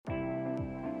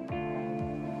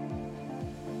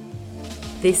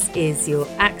This is your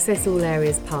Access All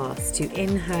Areas pass to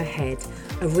In Her Head,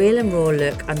 a real and raw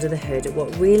look under the hood at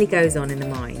what really goes on in the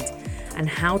mind and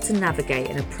how to navigate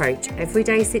and approach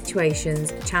everyday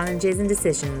situations, challenges and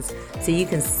decisions so you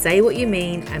can say what you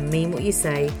mean and mean what you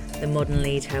say, the modern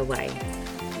lead her way.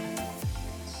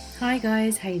 Hi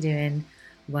guys, how you doing?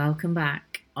 Welcome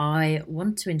back. I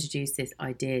want to introduce this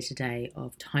idea today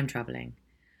of time travelling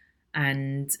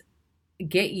and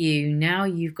get you, now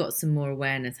you've got some more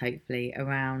awareness hopefully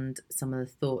around some of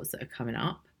the thoughts that are coming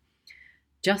up,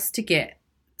 just to get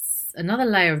another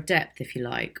layer of depth, if you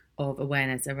like, of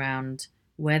awareness around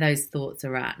where those thoughts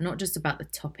are at, not just about the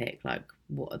topic, like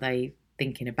what are they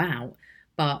thinking about,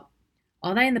 but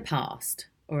are they in the past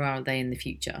or are they in the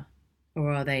future,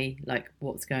 or are they like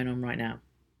what's going on right now?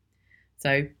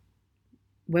 So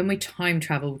when we time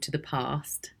travel to the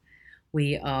past,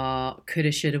 we are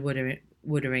coulda, shoulda,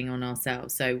 woulda-ing on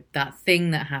ourselves. So that thing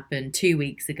that happened 2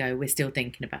 weeks ago, we're still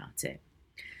thinking about it.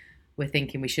 We're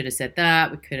thinking we should have said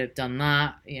that, we could have done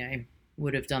that,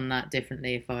 would have done that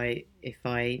differently if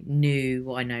I knew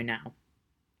what I know now.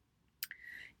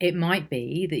 It might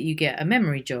be that you get a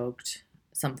memory jogged,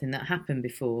 something that happened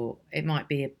before. It might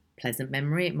be a pleasant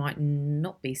memory, it might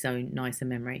not be so nice a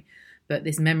memory, but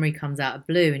this memory comes out of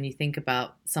blue and you think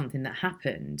about something that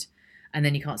happened and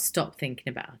then you can't stop thinking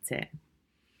about it.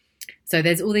 So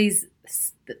there's all this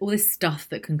stuff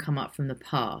that can come up from the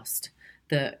past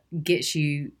that gets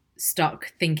you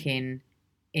stuck thinking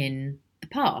in the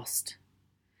past.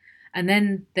 And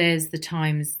then there's the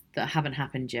times that haven't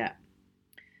happened yet.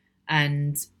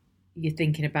 And you're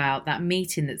thinking about that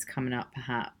meeting that's coming up,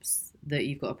 perhaps, that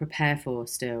you've got to prepare for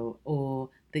still, or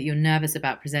that you're nervous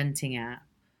about presenting at,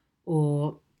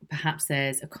 or perhaps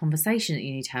there's a conversation that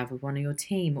you need to have with one of your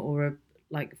team or a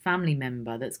family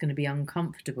member that's going to be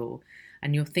uncomfortable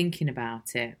and you're thinking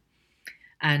about it.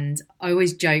 And I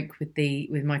always joke with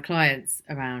my clients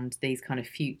around these kind of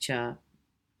future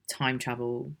time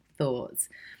travel thoughts,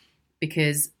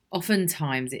 because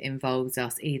oftentimes it involves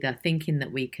us either thinking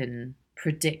that we can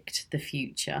predict the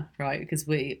future, right? Because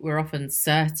we're often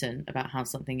certain about how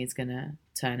something is going to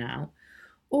turn out,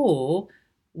 or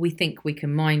we think we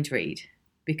can mind read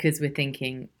because we're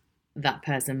thinking that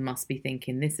person must be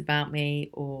thinking this about me,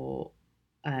 or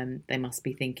they must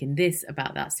be thinking this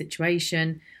about that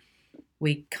situation.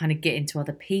 We kind of get into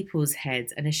other people's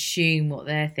heads and assume what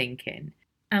they're thinking.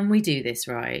 And we do this,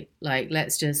 right?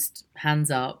 Let's just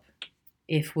hands up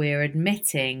if we're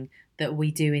admitting that we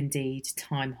do indeed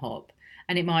time hop.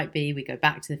 And it might be we go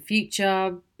back to the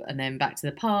future and then back to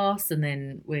the past, and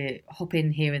then we're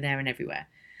hopping here and there and everywhere.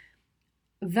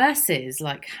 Versus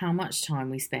how much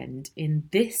time we spend in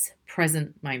this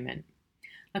present moment.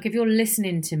 If you're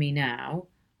listening to me now,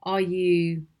 are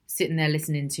you sitting there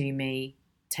listening to me,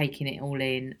 taking it all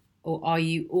in? Or are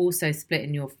you also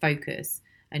splitting your focus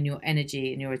and your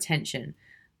energy and your attention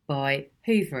by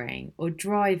hoovering or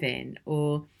driving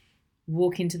or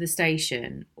walking to the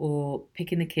station or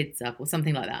picking the kids up or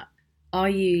something like that? Are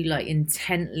you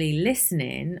intently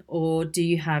listening, or do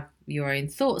you have your own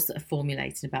thoughts that are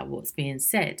formulated about what's being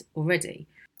said already?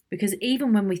 Because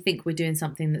even when we think we're doing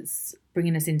something that's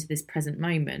bringing us into this present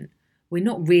moment, we're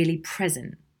not really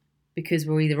present, because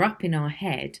we're either up in our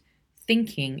head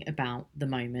thinking about the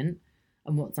moment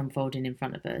and what's unfolding in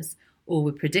front of us, or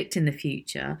we're predicting the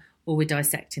future, or we're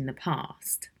dissecting the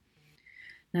past.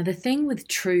 Now, the thing with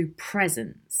true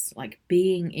presence,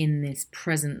 being in this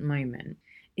present moment,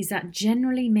 is that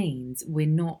generally means we're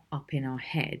not up in our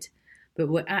head, but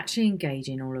we're actually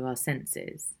engaging all of our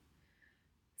senses.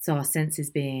 So our senses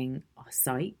being our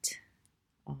sight,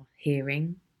 our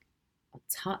hearing, our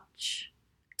touch,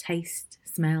 taste,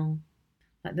 smell.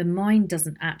 The mind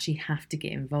doesn't actually have to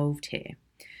get involved here.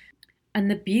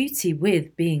 And the beauty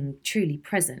with being truly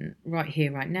present right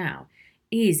here, right now,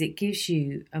 is it gives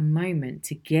you a moment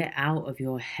to get out of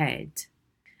your head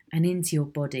and into your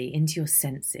body, into your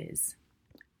senses.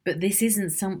 But this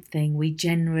isn't something we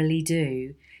generally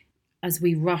do as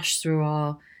we rush through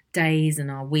our days and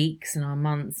our weeks and our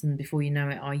months, and before you know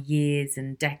it, our years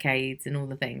and decades and all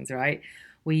the things, right?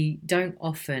 We don't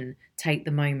often take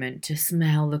the moment to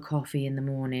smell the coffee in the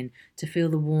morning, to feel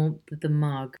the warmth of the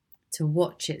mug, to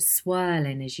watch it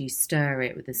swirling as you stir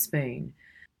it with a spoon,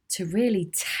 to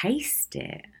really taste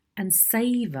it and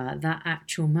savour that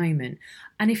actual moment.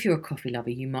 And if you're a coffee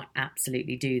lover, you might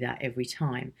absolutely do that every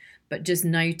time. But just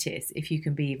notice if you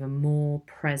can be even more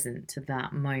present to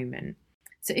that moment.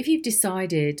 So if you've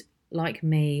decided, like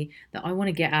me, that I want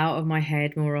to get out of my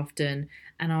head more often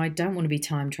and I don't want to be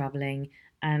time travelling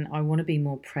and I want to be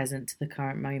more present to the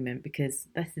current moment, because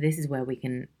this is where we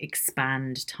can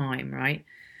expand time, right?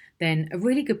 then a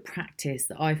really good practice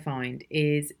that I find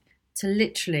is to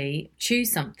literally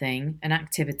choose something, an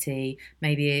activity.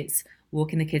 Maybe it's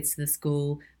walking the kids to the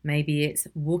school, maybe it's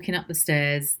walking up the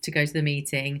stairs to go to the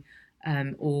meeting,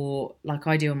 or like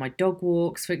I do on my dog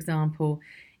walks, for example,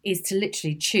 is to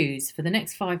literally choose for the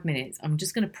next 5 minutes, I'm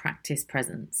just going to practice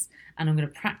presence and I'm going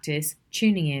to practice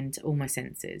tuning in to all my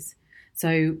senses.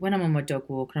 So when I'm on my dog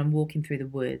walk and I'm walking through the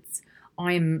woods,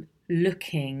 I'm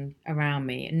looking around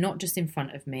me and not just in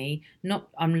front of me, not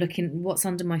I'm looking what's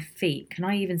under my feet. Can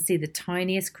I even see the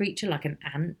tiniest creature like an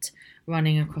ant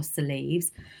running across the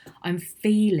leaves? I'm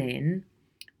feeling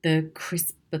the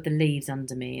crisp of the leaves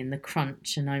under me and the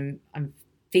crunch, and I'm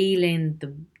feeling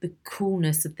the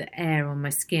coolness of the air on my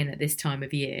skin at this time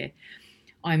of year.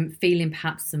 I'm feeling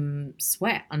perhaps some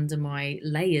sweat under my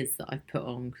layers that I've put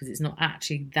on because it's not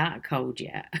actually that cold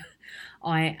yet.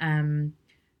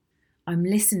 I'm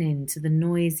listening to the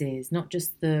noises, not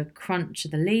just the crunch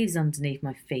of the leaves underneath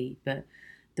my feet, but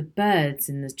the birds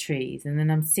in the trees. And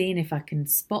then I'm seeing if I can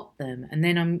spot them. And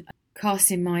then I'm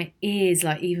casting my ears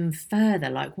like even further,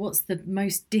 like what's the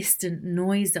most distant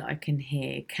noise that I can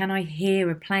hear? Can I hear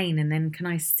a plane? And then can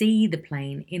I see the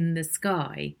plane in the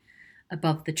sky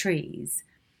above the trees?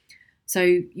 So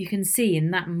you can see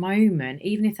in that moment,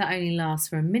 even if that only lasts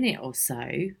for a minute or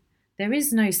so, there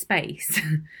is no space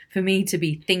for me to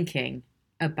be thinking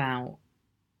about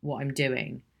what I'm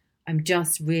doing. I'm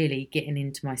just really getting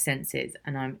into my senses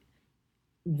and I'm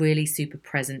really super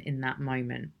present in that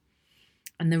moment.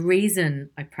 And the reason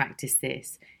I practice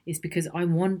this is because I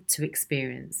want to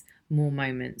experience more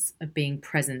moments of being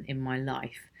present in my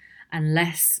life and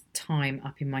less time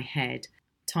up in my head,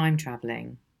 time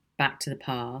traveling back to the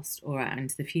past or out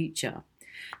into the future.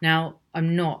 Now,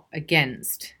 I'm not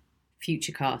against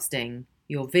future casting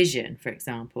your vision, for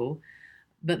example,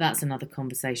 but that's another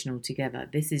conversation altogether.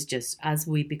 This is just as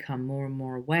we become more and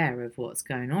more aware of what's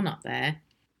going on up there,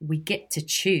 we get to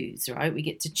choose, right? We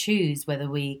get to choose whether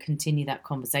we continue that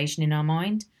conversation in our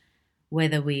mind,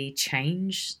 whether we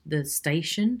change the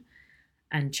station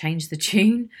and change the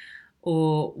tune,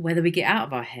 or whether we get out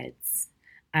of our heads.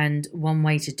 And one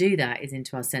way to do that is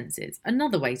into our senses.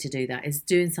 Another way to do that is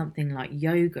doing something like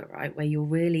yoga, right? Where you're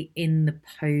really in the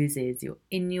poses, you're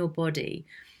in your body.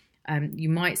 You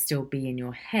might still be in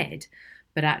your head,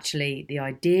 but actually the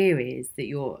idea is that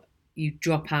you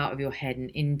drop out of your head and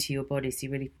into your body. So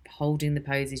you're really holding the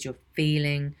poses, you're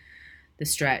feeling the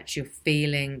stretch, you're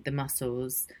feeling the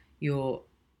muscles, you're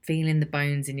feeling the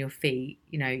bones in your feet.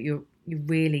 You know, you're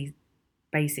really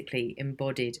basically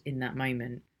embodied in that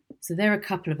moment. So there are a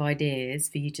couple of ideas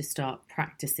for you to start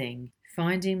practicing,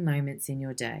 finding moments in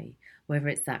your day, whether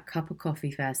it's that cup of coffee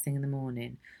first thing in the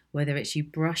morning, whether it's you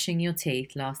brushing your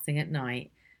teeth last thing at night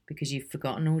because you've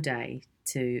forgotten all day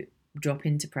to drop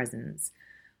into presence,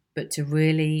 but to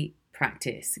really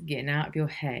practice getting out of your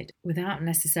head without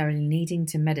necessarily needing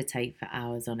to meditate for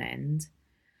hours on end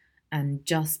and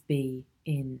just be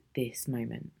in this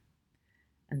moment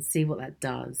and see what that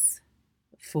does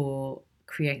for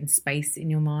creating space in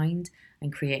your mind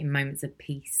and creating moments of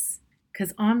peace.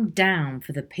 Because I'm down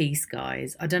for the peace,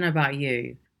 guys. I don't know about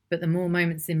you, but the more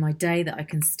moments in my day that I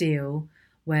can steal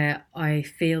where I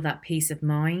feel that peace of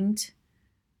mind,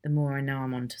 the more I know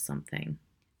I'm onto something.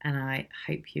 And I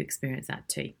hope you experience that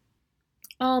too.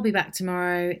 I'll be back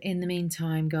tomorrow. In the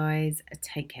meantime, guys,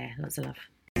 take care. Lots of love.